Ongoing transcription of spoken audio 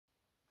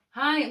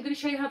Hi, I'm going to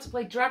show you how to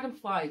play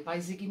Dragonfly by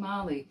Ziggy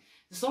Marley.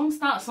 The song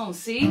starts on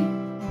C,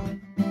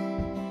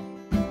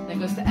 then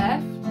goes to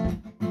F,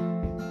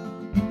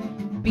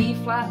 B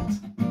flat,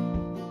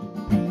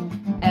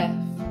 F.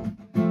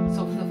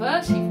 So for the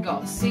verse you've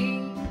got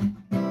C,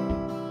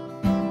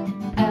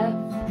 F,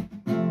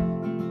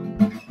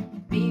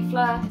 B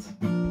flat,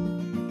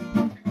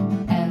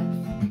 F,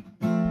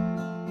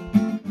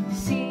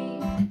 C,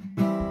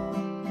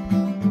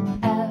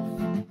 F,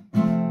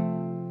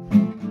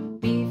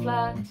 B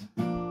flat,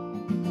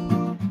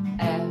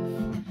 F,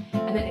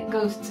 and then it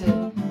goes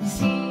to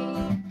C,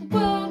 the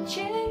world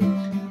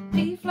change,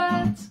 B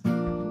flat,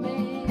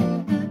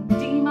 the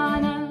D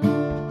minor,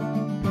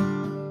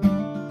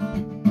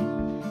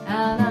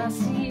 and I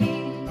see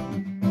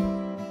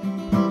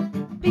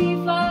B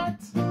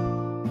flat,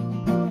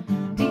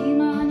 D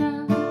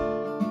minor,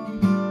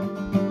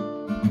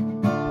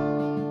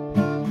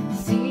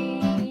 C,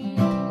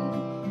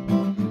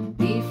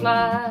 B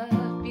flat,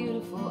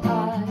 beautiful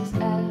eyes,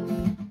 F,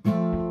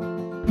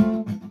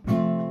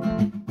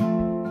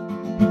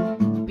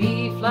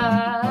 B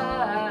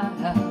flat,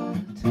 F.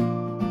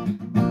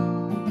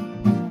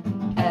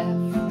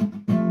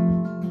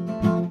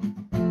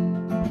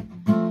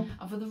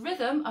 And for the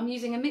rhythm, I'm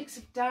using a mix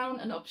of down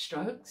and up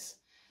strokes.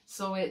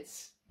 So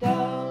it's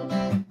down,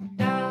 up,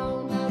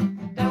 down, up,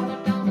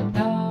 down, up,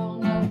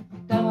 down, up,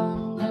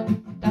 down, up,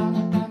 down,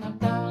 up, down, up,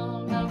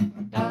 down, up, down,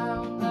 up,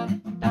 down,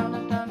 up, down,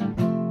 up, down,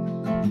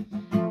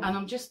 up. And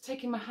I'm just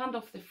taking my hand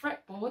off the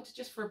fretboard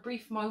just for a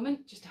brief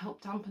moment, just to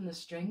help dampen the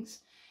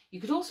strings. You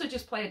could also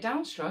just play a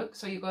downstroke,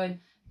 so you're going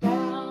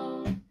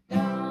down,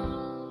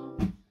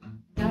 down,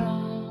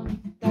 down,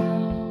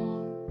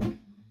 down,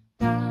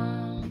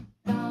 down,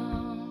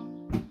 down,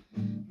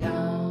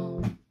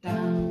 down,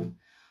 down.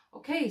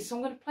 Okay, so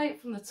I'm going to play it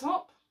from the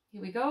top.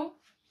 Here we go.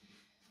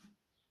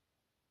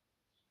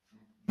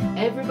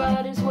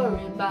 Everybody's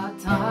worried about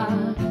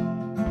time,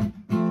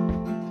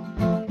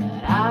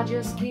 but I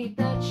just keep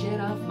that shit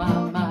off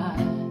my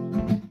mind.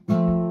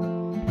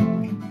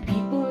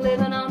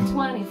 Living on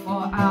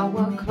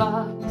 24-hour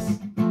clocks,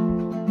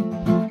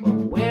 but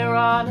we're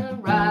on a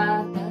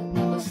ride that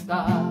never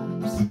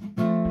stops.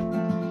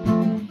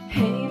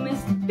 Hey,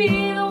 Mr.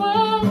 B, the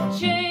world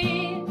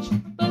changed,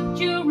 but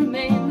you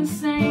remain the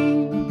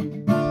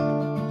same.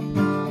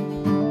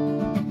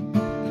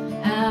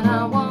 And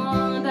I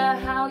wonder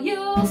how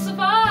you'll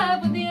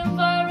survive with the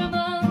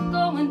environment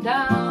going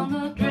down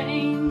the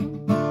drain.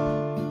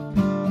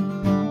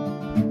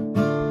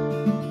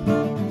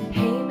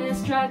 Hey,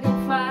 Miss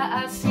Dragonfly,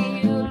 I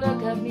see you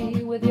look at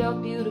me with your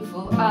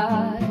beautiful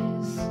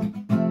eyes.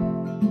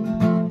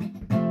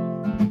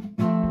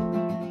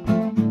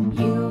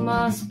 You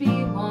must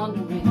be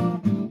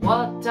wondering,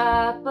 what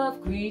type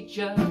of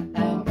creature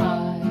am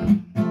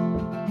I?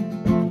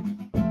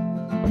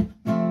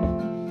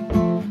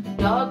 The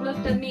dog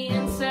looked at me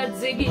and said,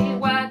 Ziggy,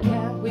 why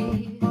can't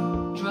we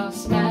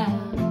trust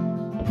man?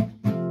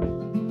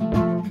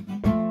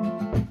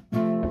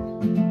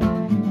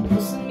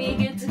 Puss and me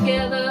get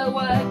together,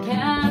 why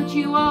can't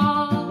you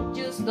all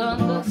just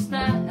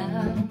understand?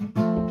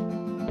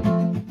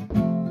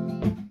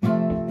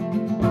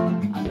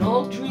 An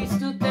old tree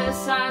stood there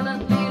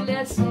silently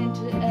listening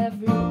to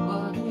every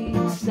word we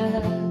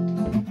said.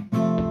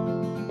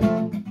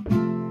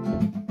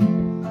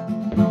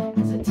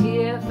 As a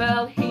tear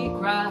fell, he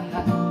cried,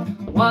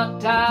 what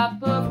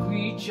type of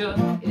creature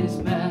is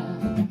man?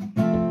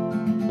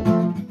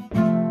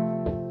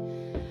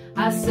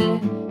 I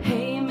said,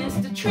 hey,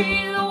 Mr.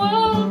 Tree, the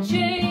world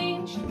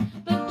changed,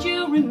 but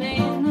you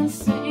remain the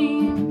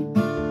same.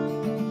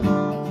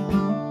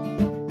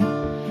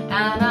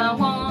 And I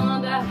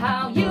wonder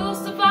how you'll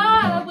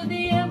survive with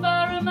the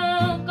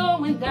environment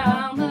going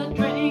down the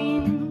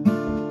drain.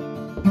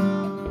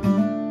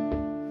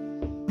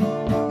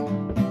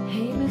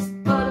 Hey, Miss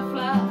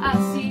Butterfly,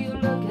 I see you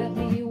look at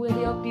me with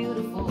your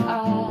beautiful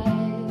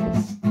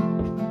eyes.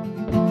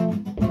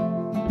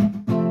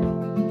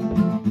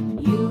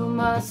 You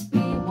must be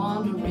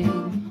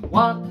wondering,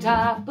 what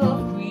type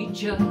of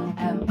creature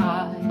am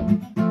I?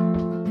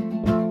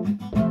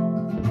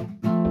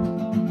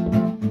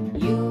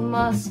 You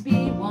must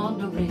be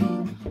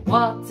wondering,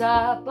 what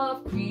type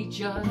of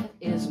creature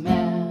is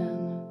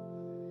man?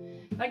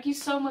 Thank you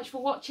so much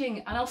for watching,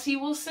 and I'll see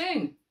you all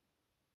soon.